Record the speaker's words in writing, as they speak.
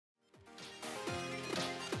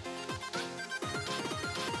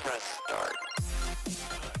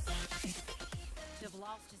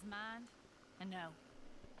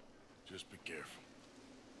Just be careful.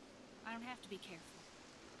 I don't have to be careful.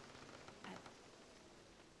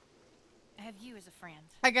 I have you as a friend.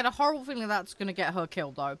 I get a horrible feeling that's gonna get her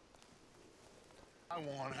killed, though. I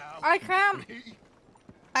want out.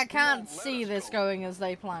 I can't see this going as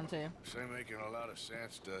they plan to. This ain't making a lot of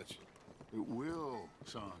sense, Dutch. It will,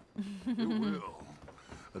 son. It will.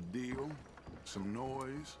 A deal, some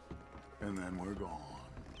noise, and then we're gone.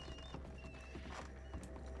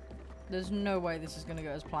 There's no way this is gonna go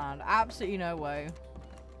as planned. Absolutely no way.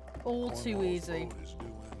 All too easy.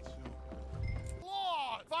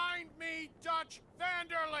 Law! Find me Dutch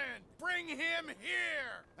Vanderlyn! Bring him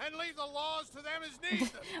here! And leave the laws to them as need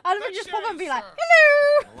them! I would just pop up and be like,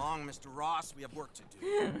 hello! Along, Mr. Ross, we have work to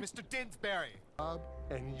do. Mr. Dinsbury!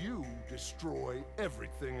 And you destroy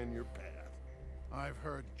everything in your path. I've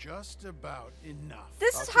heard just about enough.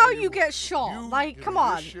 This is how you get shot. Like, come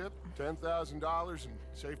on. Ship, $10,000 and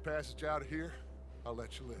safe passage out of here. I'll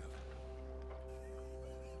let you live.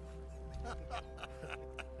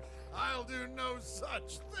 I'll do no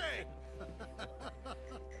such thing.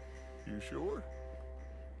 You sure?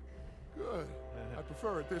 Good. I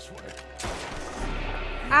prefer it this way.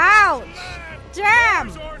 Ouch! Damn!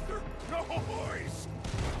 Arthur, noise!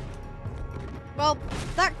 Well,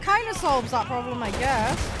 that kind of solves that problem, I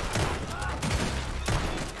guess.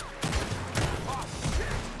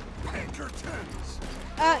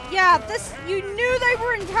 Yeah, this, you knew they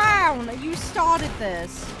were in town. You started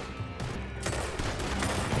this.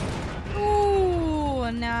 Ooh,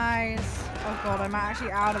 nice. Oh god, I'm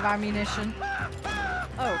actually out of ammunition.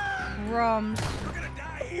 Oh, crumbs.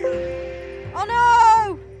 Oh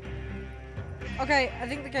no! Okay, I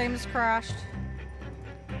think the game has crashed.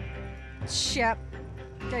 Shit.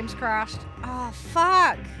 Game's crashed. Oh,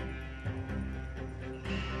 fuck!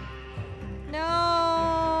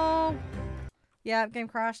 No! Yeah, game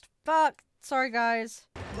crashed. Fuck! Sorry, guys.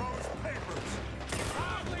 Those papers.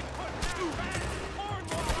 Proudly put back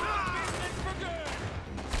Cornwall business for good.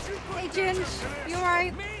 Hey, Ginge, you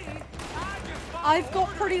alright? I've got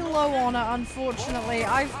pretty low on it, unfortunately.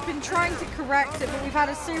 I've been trying to correct it, but we've had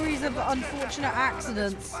a series of unfortunate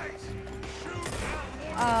accidents.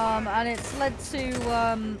 And it's led to,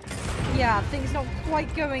 yeah, things not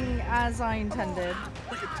quite going as I intended.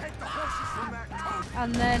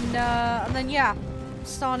 And then, yeah,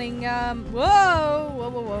 starting,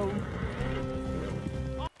 whoa.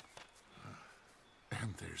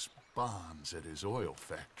 And there's bombs at his oil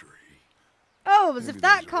factory. Oh, as if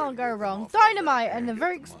that can't go wrong. Dynamite and a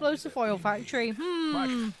very explosive oil factory.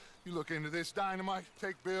 Mike, you look into this dynamite.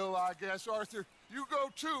 Take Bill, I guess. Arthur, you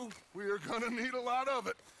go too. We are gonna need a lot of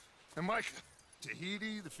it. And Mike,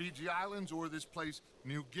 Tahiti, the Fiji Islands, or this place,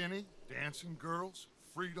 New Guinea, dancing girls,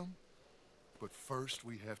 freedom. But first,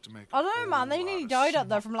 we have to make. I don't know, man. They nearly died up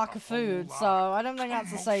there from lack of food, so I don't think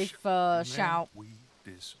that's a safe shout. We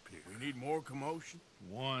disappear. We need more commotion.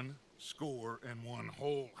 1 score and 1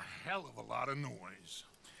 whole hell of a lot of noise.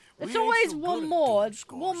 It's always one more.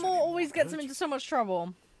 One more always gets them into so much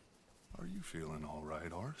trouble. Are you feeling all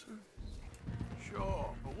right, Arthur?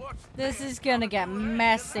 Sure, but what's This is gonna get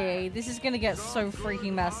messy. This is gonna get so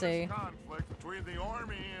freaking messy. Conflict between the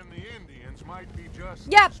army and the Indians might be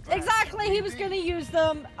just. Yep, exactly. He was gonna use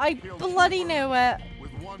them. I bloody knew it.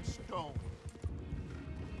 With 1 stone.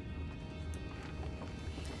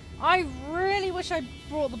 I really wish I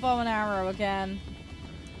brought the bow and arrow again.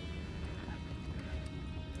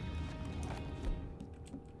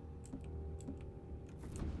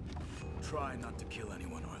 Try not to kill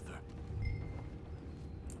anyone, Arthur.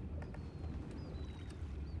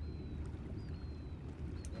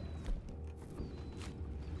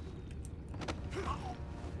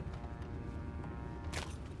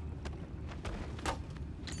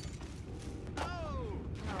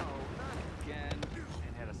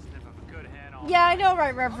 Yeah, I know,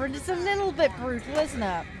 right, Reverend? It's a little bit brutal, isn't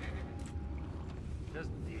it?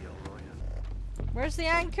 Where's the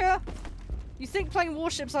anchor? You think playing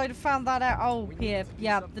warships I'd have found that out? Oh, here.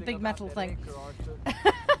 Yeah, the big metal thing.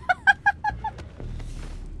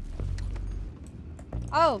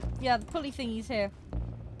 Oh, yeah, the pulley thingy's here.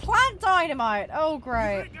 Plant dynamite! Oh,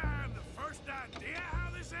 great.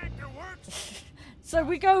 So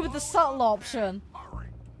we go with the subtle option.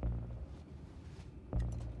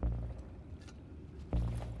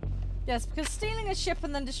 Yes, because stealing a ship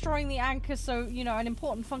and then destroying the anchor so, you know, an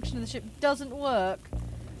important function of the ship doesn't work,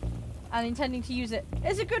 and intending to use it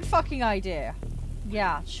is a good fucking idea.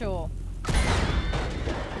 Yeah, sure.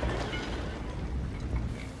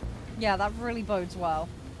 Yeah, that really bodes well.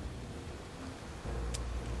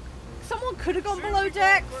 Someone could have gone below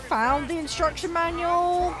deck, found the instruction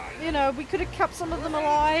manual, you know, we could have kept some of them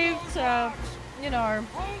alive to, you know.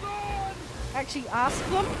 Hold on! actually ask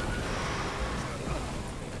them.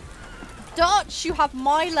 Dutch, you have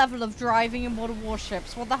my level of driving in water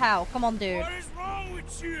warships. What the hell? Come on, dude. What is wrong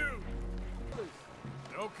with you?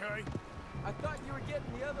 Okay. I thought you were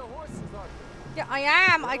getting the other horses, Arthur. Yeah, I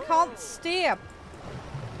am. I can't steer.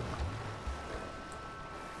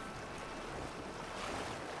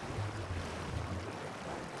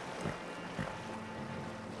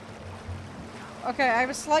 Okay, I have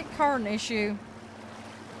a slight current issue.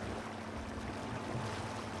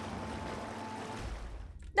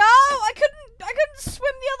 No, I couldn't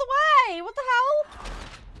swim the other way. What the hell?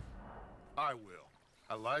 I will.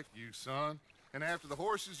 I like you, son. And after the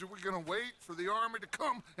horses, are we gonna wait for the army to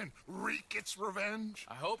come and wreak its revenge?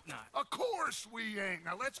 I hope not. Of course we ain't.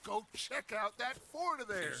 Now let's go check out that fort of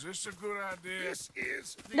theirs. Is this a good idea? This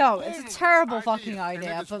is the No, it's only a terrible idea, fucking and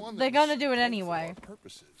idea, it is but one that they're will gonna do it suit both anyway. our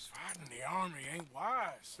purposes. Fighting the army ain't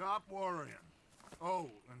wise. Stop worrying. Oh,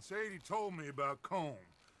 and Sadie told me about Combe.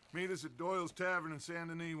 Meet us at Doyle's Tavern in Saint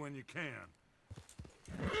Denis when you can.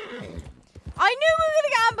 I knew we were gonna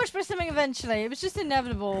get ambushed by something eventually. It was just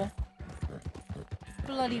inevitable.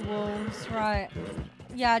 Bloody wolves, right.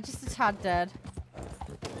 Yeah, just a tad dead.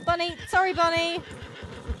 Bunny! Sorry, Bunny!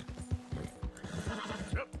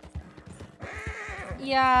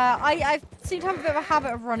 Yeah, I seem to have a bit of a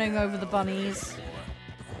habit of running over the bunnies.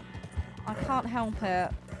 I can't help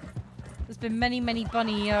it. There's been many, many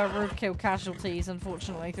bunny roadkill casualties,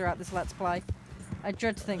 unfortunately, throughout this Let's Play. I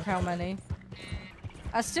dread to think how many.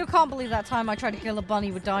 I still can't believe that time I tried to kill a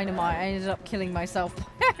bunny with dynamite. I ended up killing myself by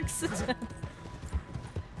accident.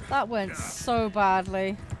 That went so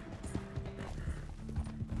badly.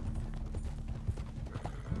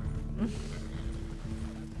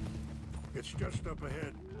 It's just up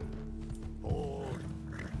ahead. Hold.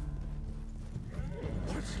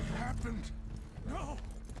 What's happened? No.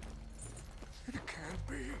 It can't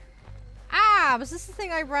be. Ah, was this the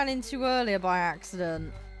thing I ran into earlier by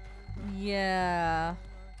accident? Yeah.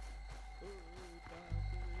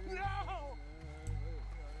 No!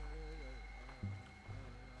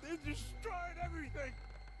 They destroyed everything.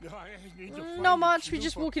 I need to find Not a much, we're few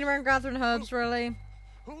just for- walking around gathering herbs, really.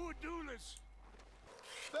 Who would do this?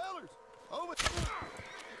 Fellas, over. Take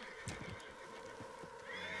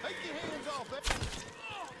your hands off that.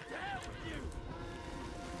 Oh, to hell with you!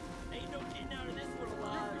 Ain't no getting out of this one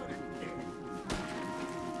alive.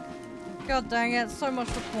 God dang it, so much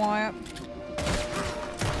for quiet.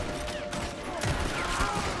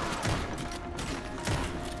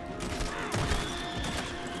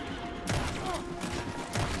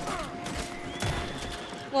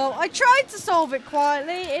 Well, I tried to solve it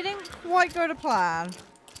quietly. It didn't quite go to plan.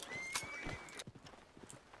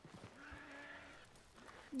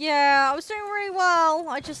 Yeah, I was doing really well.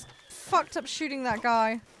 I just fucked up shooting that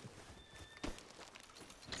guy.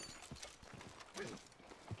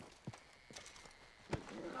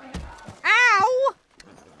 Ow!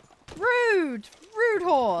 Rude! Rude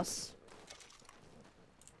horse.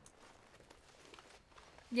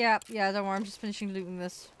 Yeah, don't worry. I'm just finishing looting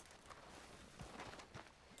this.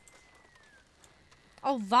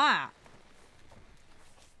 Oh, that.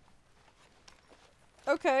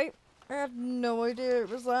 Okay. I have no idea it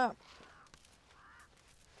was that.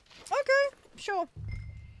 Okay, sure.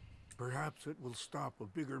 Perhaps it will stop a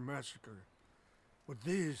bigger massacre. With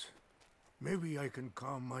these, maybe I can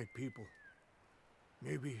calm my people.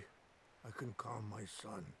 Maybe I can calm my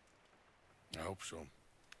son. I hope so.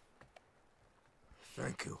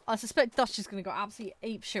 Thank you. I suspect Dutch is gonna go absolutely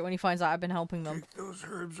apeshit when he finds out I've been helping them. Take those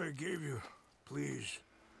herbs I gave you, please.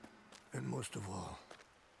 And most of all,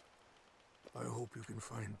 I hope you can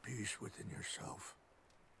find peace within yourself.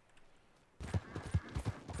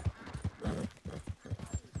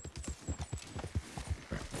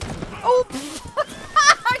 Oh!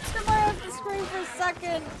 I took my eye off the screen for a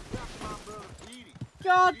second.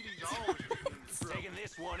 God. Taking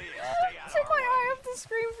this one in. I took my eye off the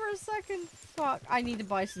screen for a second. Fuck. I need to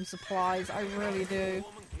buy some supplies. I really do.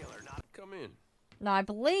 Come in. Now, I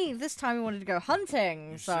believe this time we wanted to go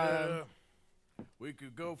hunting, You so... said, we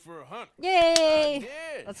could go for a hunt. Yay!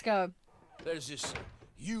 did. Let's go. There's this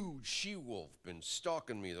huge she-wolf been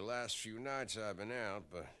stalking me the last few nights I've been out,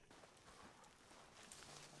 but...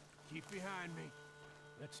 Keep behind me.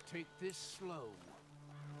 Let's take this slow.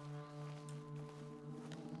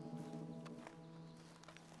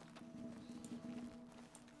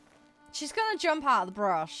 She's gonna jump out of the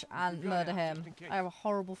brush and murder him. I have a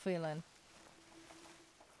horrible feeling.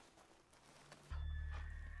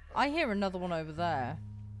 I hear another one over there.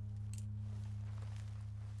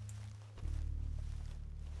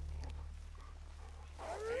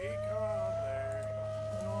 Hey, calm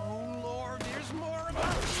there. Oh, Lord, there's more of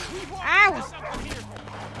them! Ow!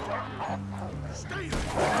 Stay there.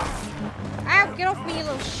 Ow, get off me, you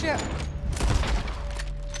little shit.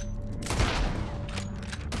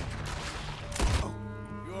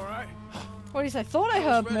 You alright? What is I thought I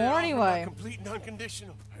heard more anyway. Complete and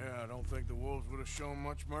unconditional. Yeah, I don't think the wolves would have shown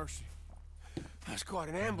much mercy. That's quite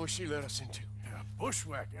an ambush she led us into. Yeah,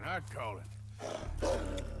 bushwhacking, I'd call it.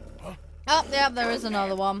 Oh, yeah, there is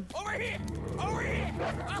another one. Over here! Over here!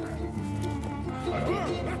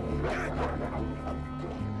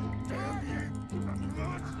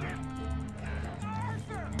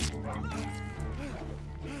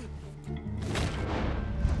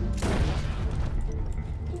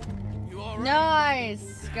 You all right?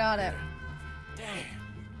 Nice, got it. Damn.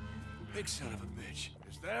 Big son of a bitch.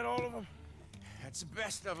 Is that all of them? That's the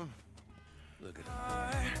best of them. Look at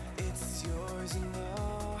him. It's yours and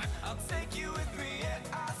I'll take you